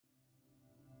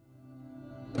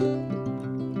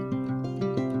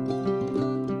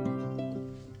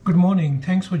Good morning,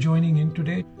 thanks for joining in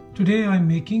today. Today I'm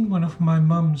making one of my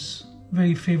mum's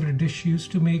very favorite dish she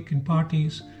used to make in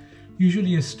parties,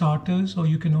 usually as starters, or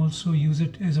you can also use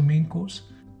it as a main course.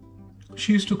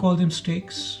 She used to call them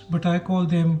steaks, but I call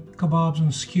them kebabs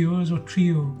on skewers or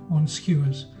trio on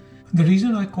skewers. The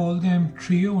reason I call them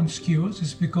trio on skewers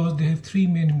is because they have three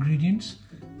main ingredients: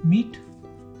 meat,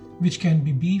 which can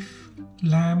be beef,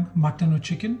 lamb, mutton or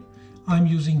chicken. I'm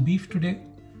using beef today.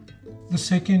 The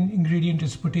second ingredient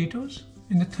is potatoes,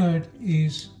 and the third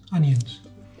is onions.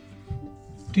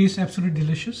 Tastes absolutely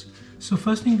delicious. So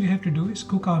first thing we have to do is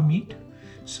cook our meat.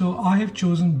 So I have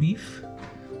chosen beef,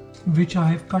 which I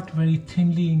have cut very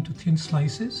thinly into thin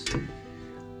slices.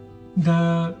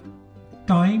 The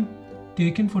time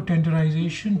taken for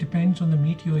tenderization depends on the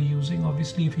meat you are using.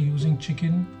 Obviously, if you're using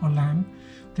chicken or lamb,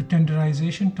 the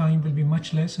tenderization time will be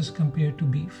much less as compared to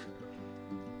beef.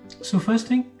 So first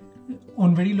thing,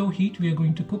 on very low heat, we are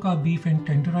going to cook our beef and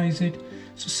tenderize it.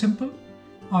 So simple.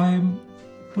 I am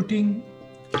putting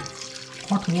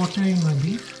hot water in my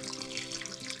beef,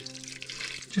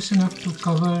 just enough to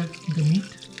cover the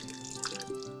meat.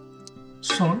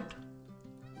 Salt,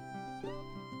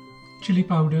 chili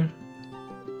powder,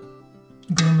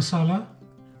 garam masala,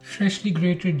 freshly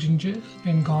grated ginger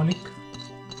and garlic.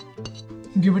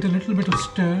 Give it a little bit of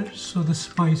stir so the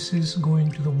spices go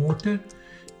into the water.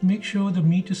 Make sure the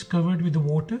meat is covered with the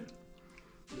water.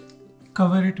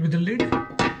 Cover it with a lid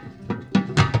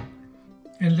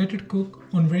and let it cook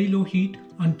on very low heat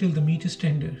until the meat is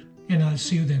tender, and I'll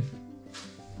see you then.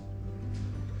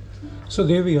 So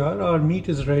there we are, our meat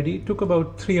is ready. It took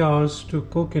about 3 hours to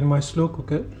cook in my slow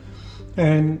cooker,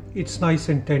 and it's nice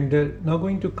and tender. Now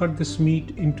going to cut this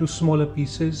meat into smaller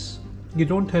pieces. You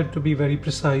don't have to be very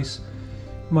precise.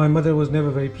 My mother was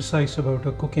never very precise about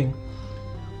her cooking.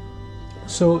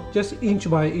 So just inch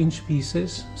by inch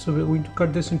pieces. So we're going to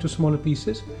cut this into smaller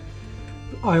pieces.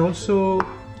 I also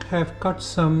have cut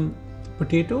some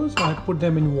potatoes. I put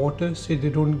them in water so they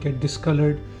don't get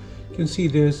discolored. You can see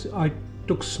I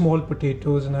took small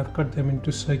potatoes and I've cut them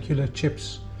into circular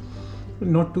chips.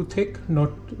 Not too thick,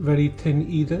 not very thin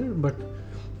either, but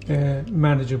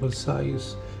manageable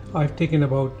size. I've taken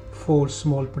about 4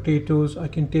 small potatoes. I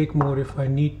can take more if I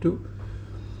need to.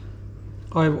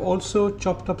 I've also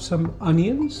chopped up some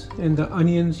onions, and the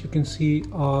onions you can see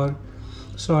are,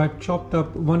 so I've chopped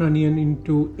up one onion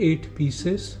into 8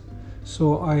 pieces.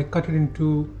 So I cut it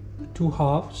into 2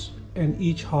 halves, and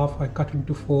each half I cut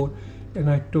into 4, and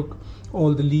I took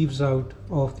all the leaves out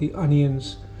of the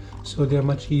onions so they're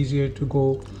much easier to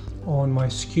go on my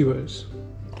skewers.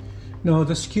 Now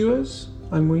the skewers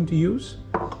I'm going to use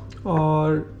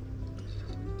are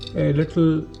a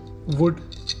little wood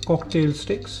cocktail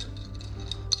sticks.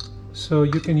 So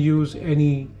you can use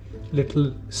any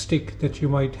little stick that you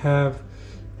might have.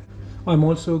 I'm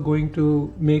also going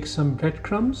to make some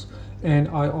breadcrumbs, and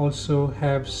I also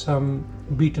have some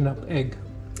beaten up egg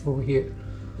over here.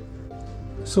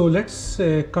 So let's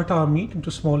cut our meat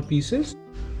into small pieces.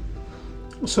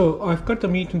 So I've cut the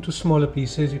meat into smaller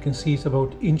pieces. You can see it's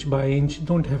about inch by inch.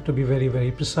 Don't have to be very,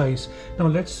 very precise. Now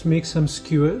let's make some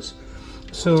skewers.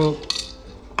 So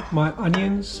my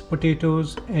onions,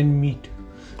 potatoes and meat.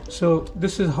 So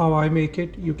this is how I make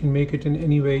it. You can make it in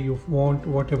any way you want,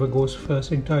 whatever goes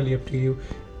first, entirely up to you.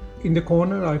 In the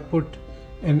corner I put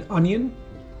an onion,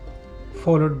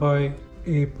 followed by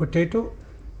a potato,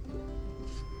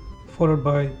 followed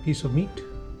by a piece of meat,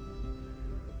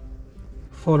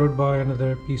 followed by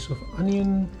another piece of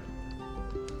onion,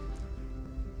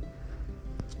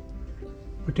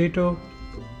 potato,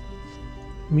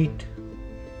 meat,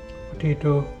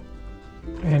 potato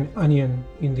and onion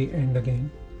in the end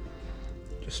again,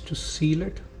 just to seal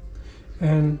it.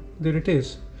 And there it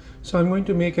is. So I'm going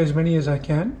to make as many as I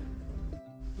can.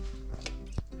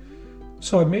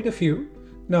 So I made a few.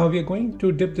 Now we are going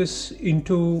to dip this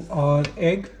into our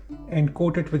egg and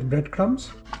coat it with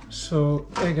breadcrumbs. So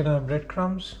egg and our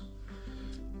breadcrumbs.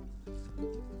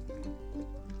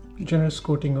 Generous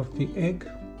coating of the egg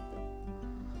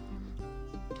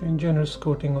and generous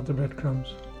coating of the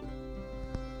breadcrumbs.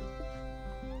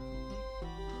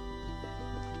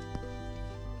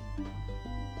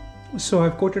 So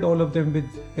I've coated all of them with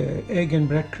egg and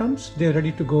breadcrumbs. They're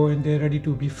ready to go and they're ready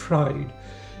to be fried.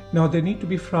 Now they need to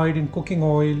be fried in cooking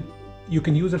oil. You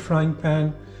can use a frying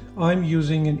pan. I'm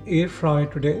using an air fryer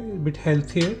today, a bit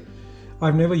healthier.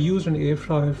 I've never used an air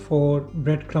fryer for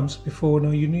breadcrumbs before.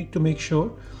 Now you need to make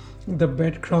sure the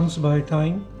breadcrumbs, by the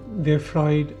time they're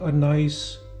fried, are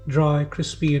nice, dry,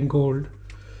 crispy and gold.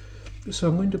 So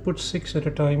I'm going to put 6 at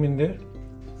a time in there.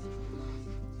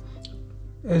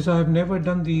 As I've never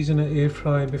done these in an air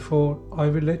fryer before, I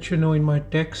will let you know in my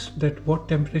text that what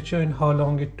temperature and how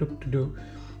long it took to do.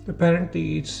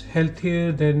 Apparently it's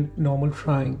healthier than normal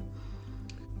frying.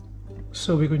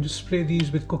 So we're going to spray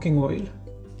these with cooking oil.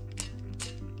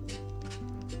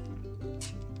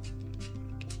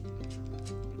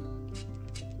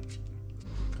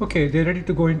 Okay, they're ready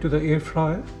to go into the air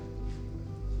fryer.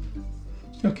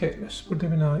 Okay, let's put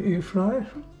them in our air fryer.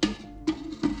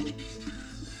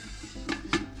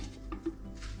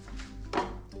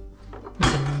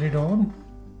 Put the lid on.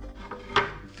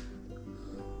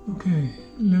 Okay,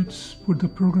 let's put the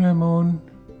program on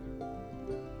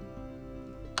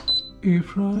air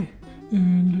fry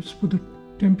and let's put the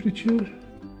temperature.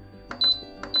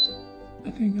 I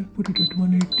think I'll put it at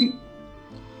 180.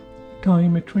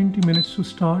 Time at 20 minutes to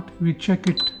start. We check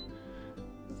it.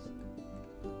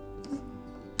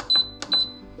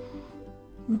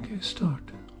 Okay, start.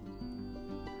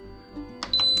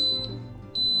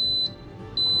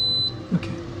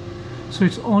 Okay, so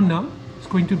it's on now. It's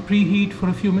going to preheat for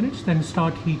a few minutes, then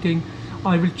start heating.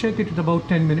 I will check it at about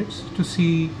 10 minutes to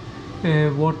see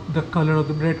what the color of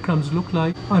the breadcrumbs look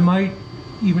like. I might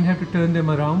even have to turn them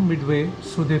around midway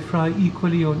so they fry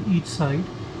equally on each side.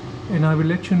 And I will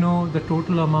let you know the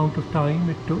total amount of time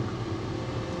it took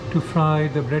to fry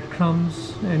the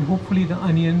breadcrumbs, and hopefully the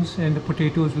onions and the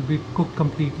potatoes will be cooked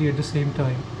completely at the same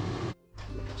time.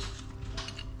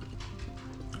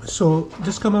 So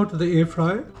just come out of the air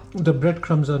fryer. The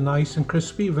breadcrumbs are nice and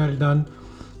crispy, well done.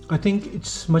 I think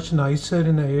it's much nicer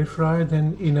in an air fryer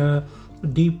than in a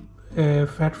deep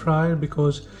fat fryer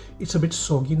because it's a bit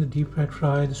soggy in the deep fat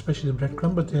fryer, especially the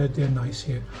breadcrumb, but they're nice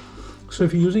here. So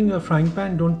if you're using a frying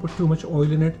pan, don't put too much oil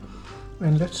in it.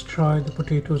 And let's try the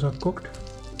potatoes are cooked.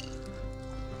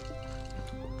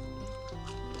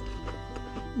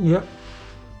 Yeah,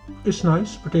 it's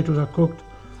nice. Potatoes are cooked.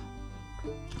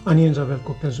 Onions are well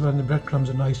cooked as well. And the breadcrumbs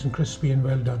are nice and crispy and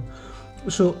well done.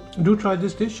 So do try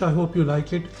this dish. I hope you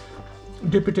like it.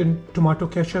 Dip it in tomato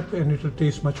ketchup and it will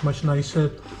taste much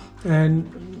nicer.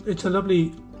 And it's a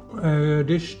lovely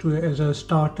dish as a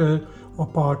starter or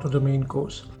part of the main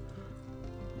course.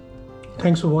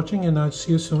 Thanks for watching, and I'll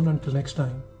see you soon. Until next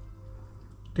time,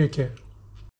 take care.